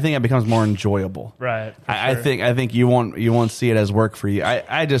 I think it becomes more enjoyable. Right. I think you won't see it as work for you.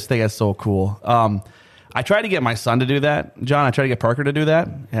 I just think it's so cool. I tried to get my son to do that, John. I tried to get Parker to do that.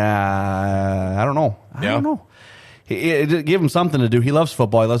 I don't know. I don't know. Give him something to do. He loves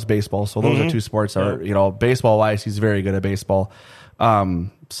football. He loves baseball. So those are two sports. Baseball wise, he's very good at baseball.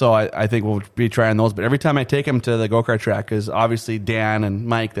 So I think we'll be trying those. But every time I take him to the go-kart track, because obviously Dan and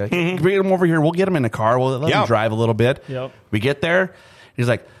Mike, bring him over here. We'll get him in the car. We'll let him drive a little bit. Yep. We get there. He's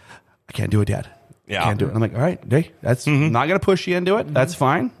like, I can't do it, Dad. Yeah. Can't do it. I'm like, all right, hey, that's not going to push you into it. That's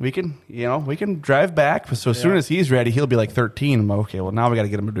fine. We can drive back. So as soon as he's ready, he'll be like 13. I'm like, okay, well, now we got to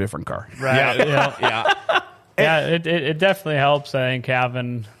get him a different car. Right. Yeah. It definitely helps, I think,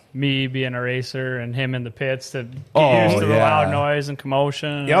 having me being a racer and him in the pits to get used to the loud noise and commotion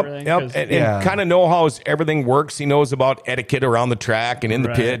and everything. And kind of know how everything works. He knows about etiquette around the track and in the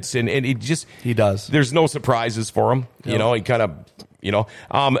pits, and he does. There's no surprises for him. He kind of,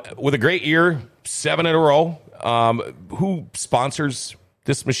 with a great year, 7 in a row. Who sponsors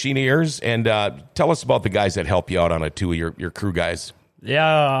this machine of yours? And tell us about the guys that help you out on it too, your crew guys.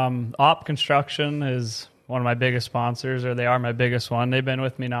 Yeah, Op Construction is one of my biggest sponsors, or they are my biggest one. They've been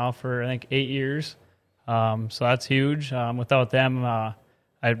with me now for, I think, 8 years. So that's huge. Without them, I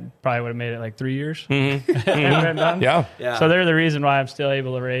probably would have made it like 3 years. Been done. Yeah. So they're the reason why I'm still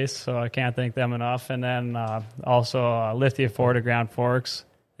able to race, so I can't thank them enough. And then also Lithia Ford of Grand Forks.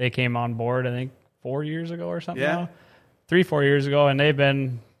 They came on board, I think, 4 years ago or something now. 3-4 years ago, and they've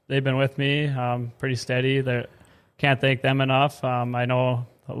been with me pretty steady. Can't thank them enough. I know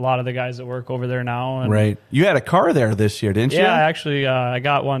a lot of the guys that work over there now. And right. You had a car there this year, didn't you? Yeah, actually, I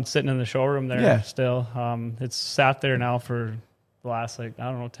got one sitting in the showroom there still. It's sat there now for the last,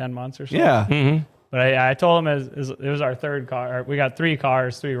 10 months or so. Yeah. Mm-hmm. But I told him it was our third car. We got 3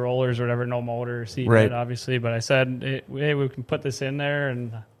 cars, 3 rollers or whatever, no motor, seat bed, obviously. But I said, hey, we can put this in there,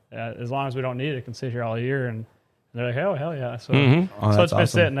 and as long as we don't need it, it can sit here all year. And they're like, oh, hell yeah. So, so it's been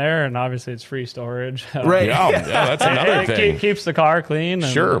sitting there, and obviously it's free storage. Right. Yeah, that's another thing. It keeps the car clean.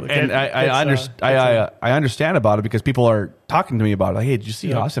 And I understand about it because people are talking to me about it. Like, hey, did you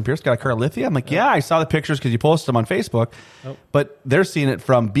see Austin Pierce got a car Lithia? I'm like, yeah, I saw the pictures because you posted them on Facebook. But they're seeing it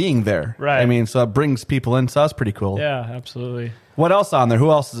from being there. Right. I mean, so it brings people in. So that's pretty cool. Yeah, absolutely. What else on there?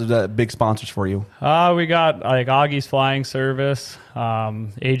 Who else is big sponsors for you? We got Augie's Flying Service,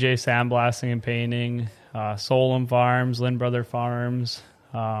 AJ Sandblasting and Painting, Solom Farms, Lynn Brother Farms.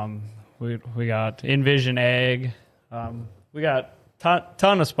 We got Envision Ag. We got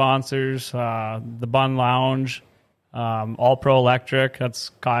ton of sponsors. The Bun Lounge, All Pro Electric. That's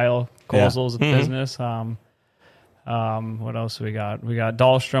Kyle Kozel's business. What else we got? We got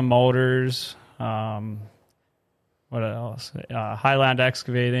Dahlstrom Motors. What else? Highland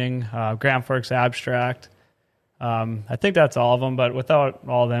Excavating, Grand Forks Abstract. I think that's all of them, but without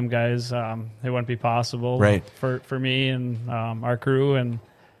all them guys, it wouldn't be possible for me and our crew. And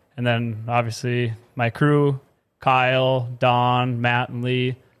then obviously my crew, Kyle, Don, Matt, and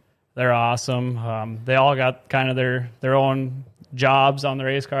Lee, they're awesome. They all got kind of their own jobs on the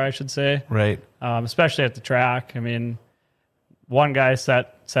race car, I should say. Right. Especially at the track. I mean, one guy's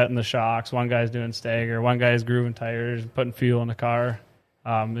setting the shocks, one guy's doing stagger, one guy's grooving tires, putting fuel in the car.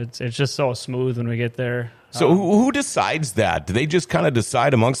 It's just so smooth when we get there. So who decides that? Do they just kind of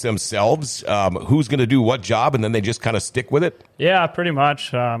decide amongst themselves who's going to do what job, and then they just kind of stick with it? Yeah, pretty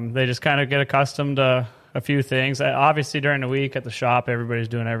much. They just kind of get accustomed to a few things. Obviously, during the week at the shop, everybody's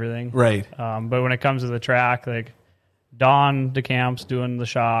doing everything. Right. But when it comes to the track, like Don DeCamp's doing the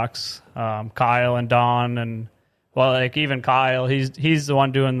shocks, Kyle and Don, and even Kyle, he's the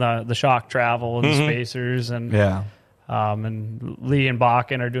one doing the shock travel and the spacers, and and Lee and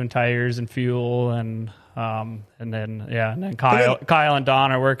Bakken are doing tires and fuel, and then Kyle and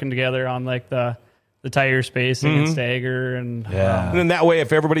Don are working together on like the tire spacing and stagger, and then that way,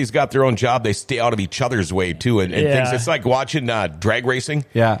 if everybody's got their own job, they stay out of each other's way too, and things. It's like watching drag racing.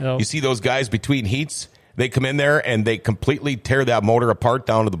 Yeah, you see those guys between heats. They come in there and they completely tear that motor apart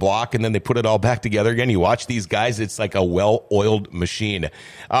down to the block, and then they put it all back together again. You watch these guys, it's like a well-oiled machine.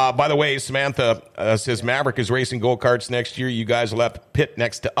 By the way, Samantha says Maverick is racing go-karts next year. You guys will have to pit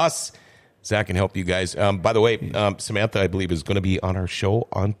next to us. Zach can help you guys. By the way, Samantha, I believe, is going to be on our show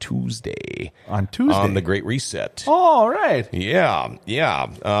on Tuesday. On Tuesday? On the Great Reset. Oh, all right. Yeah.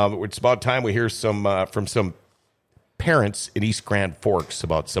 It's about time we hear some from some parents in East Grand Forks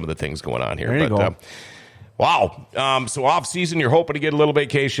about some of the things going on here. There you go. Wow. So off season, you're hoping to get a little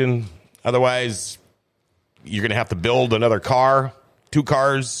vacation. Otherwise, you're going to have to build another car, 2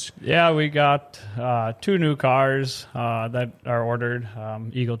 cars. Yeah, we got 2 new cars that are ordered,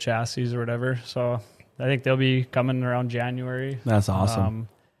 Eagle chassis or whatever. So I think they'll be coming around January. That's awesome.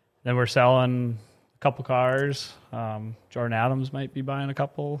 Then we're selling a couple cars. Jordan Adams might be buying a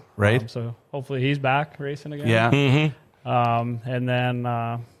couple. Right. So hopefully he's back racing again. Yeah. And then,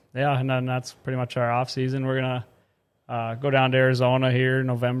 and then that's pretty much our off season. We're going to go down to Arizona here in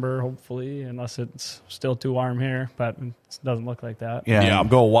November, hopefully, unless it's still too warm here, but it doesn't look like that. Yeah.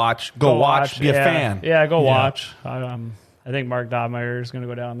 Go watch. Be a fan. Yeah, go watch. I think Mark Dobmeyer is going to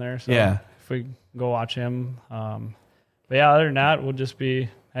go down there. So if we go watch him. But yeah, other than that, we'll just be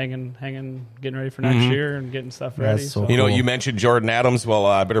hanging, getting ready for next year and getting stuff ready. So You know, you mentioned Jordan Adams. Well,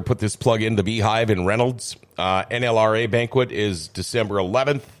 I better put this plug in the Beehive in Reynolds. NLRA banquet is December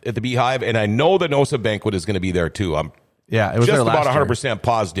 11th at the Beehive, and I know the NOSA banquet is going to be there too. I'm it was just there about last year. 100%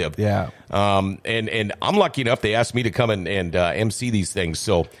 positive. Yeah. And I'm lucky enough they asked me to come and MC these things,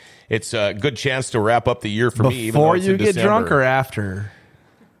 so it's a good chance to wrap up the year for me. Even though Before it's you in get December. drunk or after?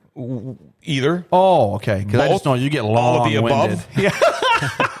 Either. Oh, okay. Because I just know you get All of the long-winded. above. Yeah.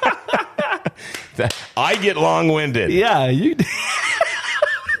 I get long-winded. Yeah, you.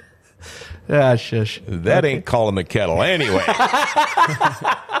 Shush. That ain't calling the kettle. Anyway.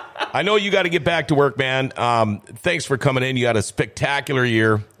 I know you got to get back to work, man. Thanks for coming in. You had a spectacular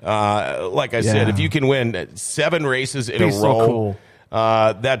year. Like I said, if you can win 7 races in a row, so cool.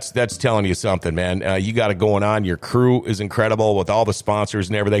 That's telling you something, man. You got it going on. Your crew is incredible with all the sponsors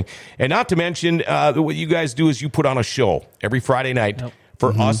and everything. And not to mention, what you guys do is you put on a show every Friday night. Yep.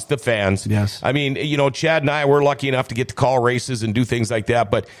 For us, the fans. Yes. I mean, you know, Chad and I, we're lucky enough to get to call races and do things like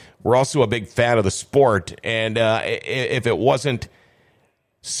that, but we're also a big fan of the sport. And if it wasn't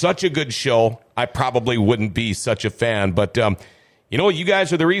such a good show, I probably wouldn't be such a fan. But, you know, you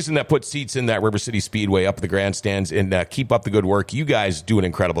guys are the reason that put seats in that River City Speedway up at the grandstands, and keep up the good work. You guys do an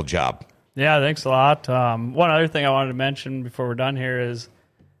incredible job. Yeah, thanks a lot. One other thing I wanted to mention before we're done here is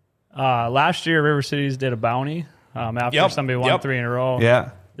last year River Cities did a bounty after somebody won 3 in a row. Yeah.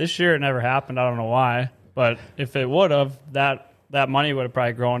 This year it never happened. I don't know why, but if it would have, that money would have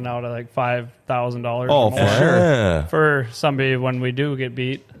probably grown now to like $5,000. Oh, for sure. For somebody when we do get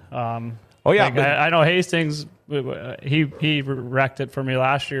beat. I know Hastings. He wrecked it for me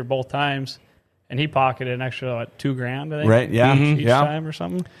last year both times, and he pocketed an extra $2,000. I think. Right? Yeah. Each time or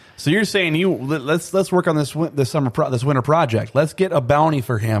something. So you're saying let's work on this winter project. Let's get a bounty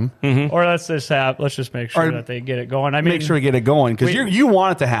for him, Or let's just make sure that they get it going. I mean, make sure we get it going because you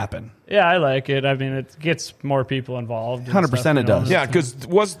want it to happen. Yeah, I like it. I mean, it gets more people involved. 100% it does. Yeah, because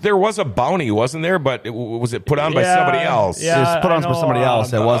there was a bounty, wasn't there? But was it put on by somebody else? Yeah, It's put on I by know, somebody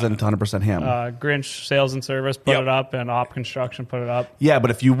else. It wasn't 100% him. Grinch Sales and Service put it up, and Op Construction put it up. Yeah, but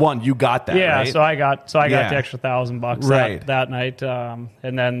if you won, you got that. Yeah, right? so I got the extra $1,000 that night,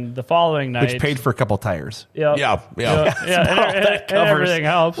 and then the following night, which paid for a couple tires. Yeah. and everything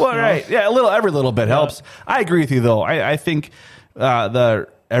helps. Well, right, yeah, every little bit helps. I agree with you though. I think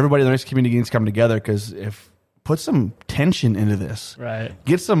everybody in the race community needs to come together because put some tension into this. Right.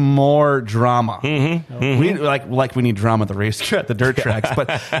 Get some more drama. We we need drama at the race at the dirt tracks,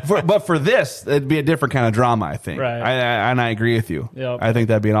 but for this, it'd be a different kind of drama. I think. Right. I agree with you. Yep. I think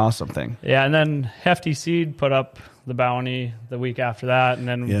that'd be an awesome thing. Yeah, and then Hefty Seed put up the bounty the week after that, and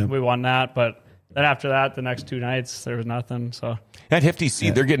then we won that. But then after that, the next 2 nights, there was nothing. So That Hefty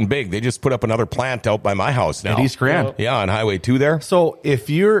Seed, they're getting big. They just put up another plant out by my house now. At East Grand. Yeah, on Highway 2 there. So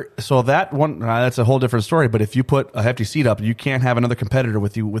that one, that's a whole different story. But if you put a Hefty Seed up, you can't have another competitor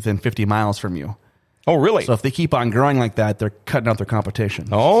with you within 50 miles from you. Oh, really? So if they keep on growing like that, they're cutting out their competition.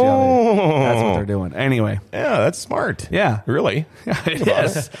 Oh. That's what they're doing. Anyway. Yeah, that's smart. Yeah. Really? It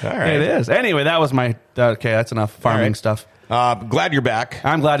is. All right. It is. Anyway, that was my, okay, that's enough farming stuff. Glad you're back.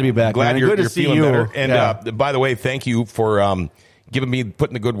 I'm glad to be back. Glad man. you're, Good to you're see feeling you. better. And by the way, thank you for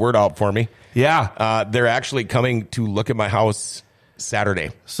putting the good word out for me. Yeah. They're actually coming to look at my house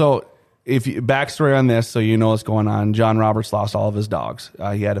Saturday. So backstory on this, so you know what's going on. John Roberts lost all of his dogs.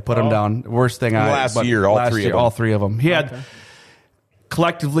 He had to put them down. Worst thing last year, all three of them. He had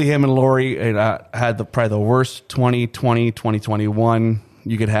collectively, him and Lori had probably the worst 2020, 2021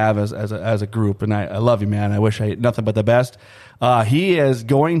 you could have as a group. And I love you, man. I wish I had nothing but the best. He is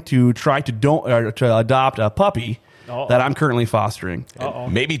going to try to adopt a puppy that I'm currently fostering.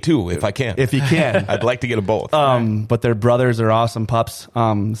 Maybe 2 if I can. If you can. I'd like to get them both. But their brothers are awesome pups.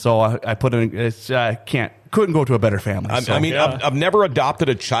 So I put in, I can't couldn't go to a better family. I've never adopted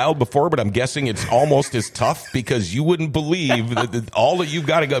a child before, but I'm guessing it's almost as tough because you wouldn't believe that all that you've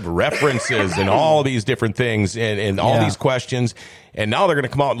got to give references and all these different things and all these questions. And now they're going to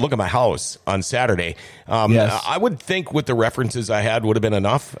come out and look at my house on Saturday. I would think with the references I had would have been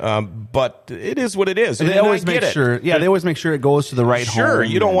enough, but it is what it is. And they always make sure. Yeah, they always make sure it goes to the right home. Sure,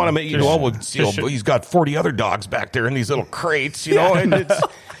 you don't want to make he's got 40 other dogs back there in these little crates, and it's.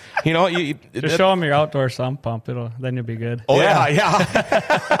 Just show them your outdoor sump pump. Then you'll be good. Oh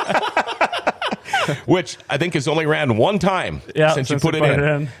yeah. Which I think has only ran one time since you put it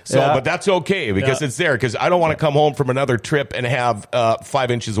in. So, but that's okay because it's there. Because I don't want to come home from another trip and have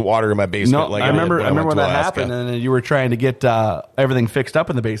 5 inches of water in my basement. No, I remember when that happened, and you were trying to get everything fixed up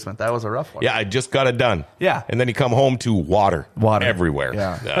in the basement. That was a rough one. Yeah, I just got it done. Yeah, and then you come home to water everywhere.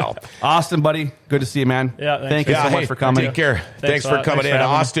 Yeah. No. Austin, buddy, good to see you, man. Yeah, thank you so much for coming. Take care. Thanks for coming in,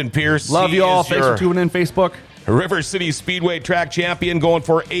 Austin Pierce. Love you all. Thanks for tuning in, Facebook. River City Speedway track champion, going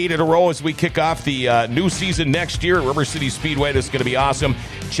for 8 in a row as we kick off the new season next year at River City Speedway. This is going to be awesome.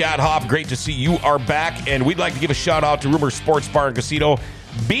 Chad Hoff, great to see you are back. And we'd like to give a shout out to Rumor Sports Bar and Casino,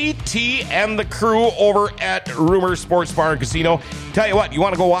 BT and the crew over at Rumor Sports Bar and Casino. Tell you what, you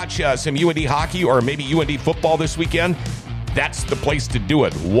want to go watch some UND hockey or maybe UND football this weekend? That's the place to do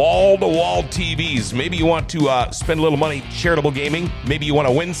it. Wall-to-wall TVs. Maybe you want to spend a little money charitable gaming. Maybe you want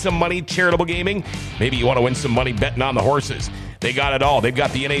to win some money charitable gaming. Maybe you want to win some money betting on the horses. They got it all. They've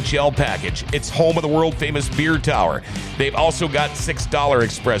got the NHL package. It's home of the world-famous beer tower. They've also got $6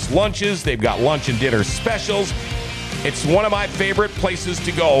 express lunches. They've got lunch and dinner specials. It's one of my favorite places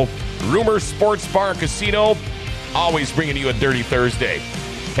to go. Rumor Sports Bar and Casino, always bringing you a Dirty Thursday.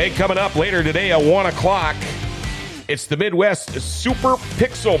 Hey, coming up later today at 1 o'clock, it's the Midwest Super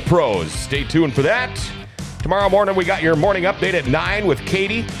Pixel Pros. Stay tuned for that. Tomorrow morning, we got your morning update at 9 with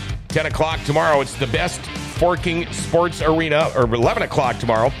Katie. 10 o'clock tomorrow, it's the Best Forking Sports Arena, or 11 o'clock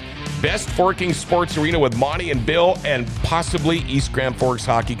tomorrow, Best Forking Sports Arena with Monty and Bill, and possibly East Grand Forks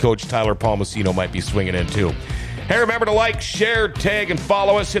hockey coach Tyler Palmasino might be swinging in too. Hey, remember to like, share, tag, and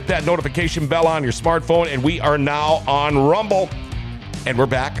follow us. Hit that notification bell on your smartphone, and we are now on Rumble. And we're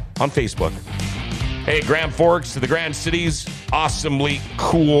back on Facebook. Hey, Grand Forks to the Grand Cities, awesomely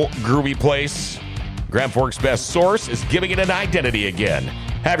cool, groovy place. Grand Forks' best source is giving it an identity again.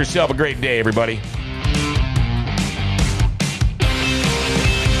 Have yourself a great day, everybody.